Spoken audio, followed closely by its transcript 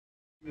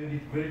made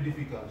it very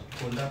difficult to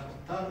conduct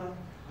thorough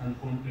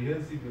and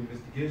comprehensive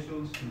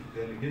investigations into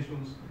the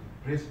allegations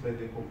raised by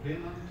the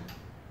complainant.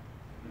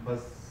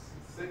 But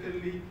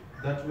secondly,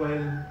 that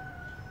while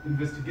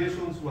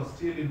investigations were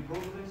still in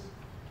progress,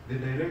 the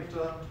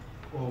director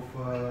of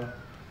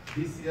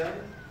DCI,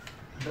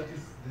 that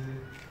is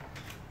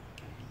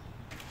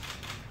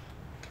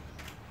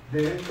the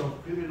director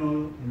of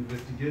criminal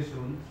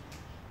investigations,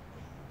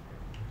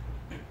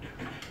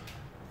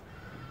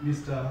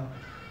 Mr.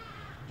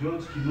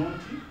 George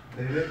Kinoti,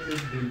 directed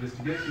the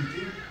investigation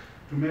team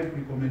to make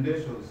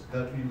recommendations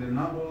that will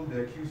enable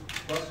the accused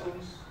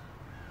persons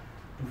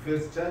to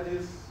face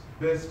charges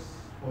based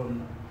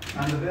on,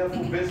 and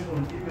therefore based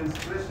on immense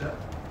pressure,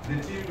 the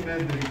team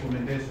made the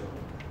recommendation.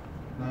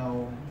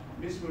 Now,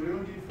 Ms.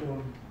 Muriongi,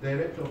 for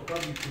Director of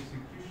Public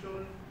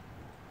Prosecution,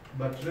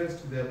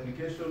 buttressed the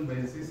application by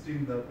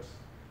insisting that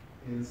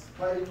in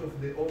spite of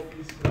the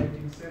office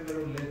writing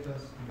several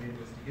letters to the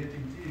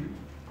investigating team,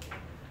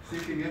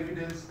 seeking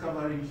evidence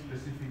covering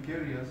specific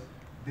areas,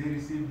 they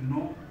received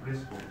no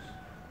response.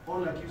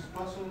 All accused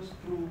persons,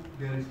 through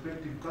their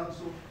respective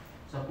counsel,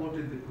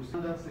 supported the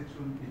procedure,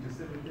 section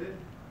 87A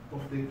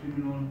of the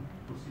Criminal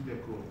Procedure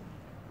Code.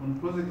 On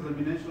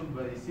cross-examination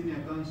by senior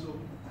counsel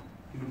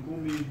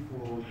Kilukumi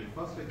for the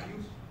first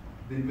accused,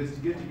 the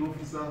investigating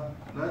officer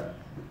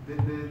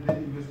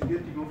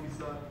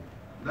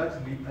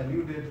largely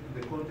alluded to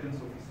the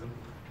contents of his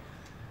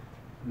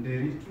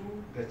Nderitu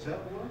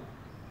Gachagua,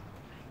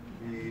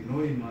 we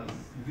know him as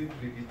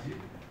Riggy G,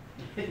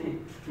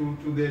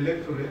 to the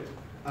electorate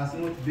as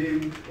not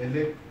being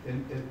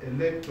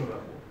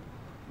electorable.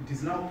 It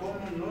is now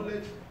common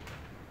knowledge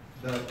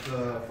that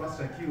first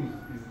accused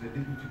is the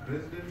Deputy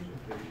President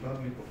of the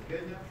Republic of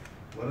Kenya,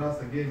 whereas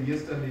again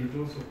yesterday it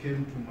also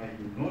came to my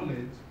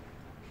knowledge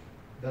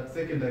that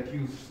second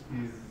accused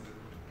is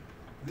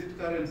it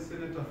current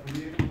Senator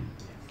Funyiri?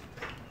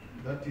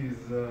 That is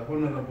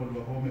Honorable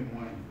Wahome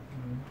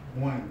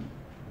Mwangi.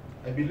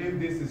 I believe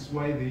this is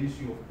why the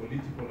issue of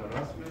political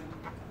harassment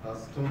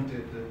has been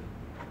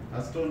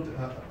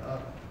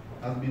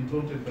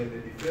taunted by the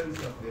defense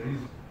as there is.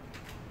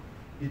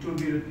 It will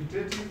be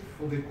repetitive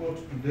for the court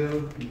to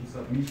delve into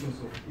submissions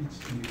of each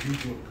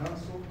individual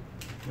counsel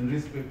in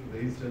respect to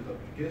the instant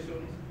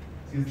applications,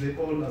 since they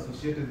all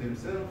associated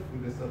themselves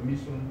with the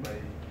submission by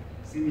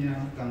senior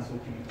counsel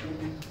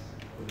Kilukumi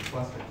for the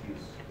first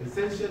accused.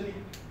 Essentially,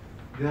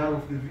 they are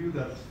of the view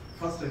that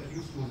first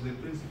accused was the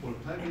principal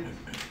target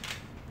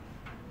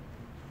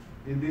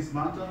in this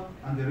matter,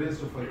 and the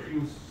rest of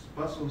accused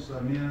persons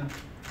are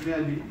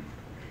merely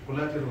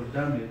collateral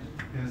damage,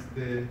 hence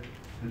the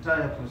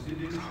entire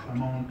proceedings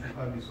amount to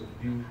abuse of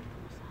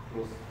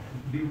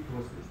due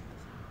process.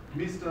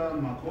 Mr.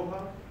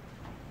 Makoha,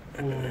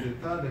 for the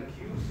third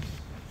accused,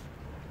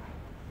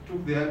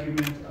 took the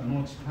argument a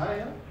notch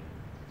higher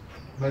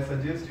by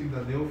suggesting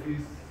that the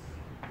office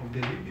of the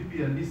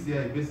DPP and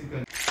DCI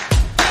basically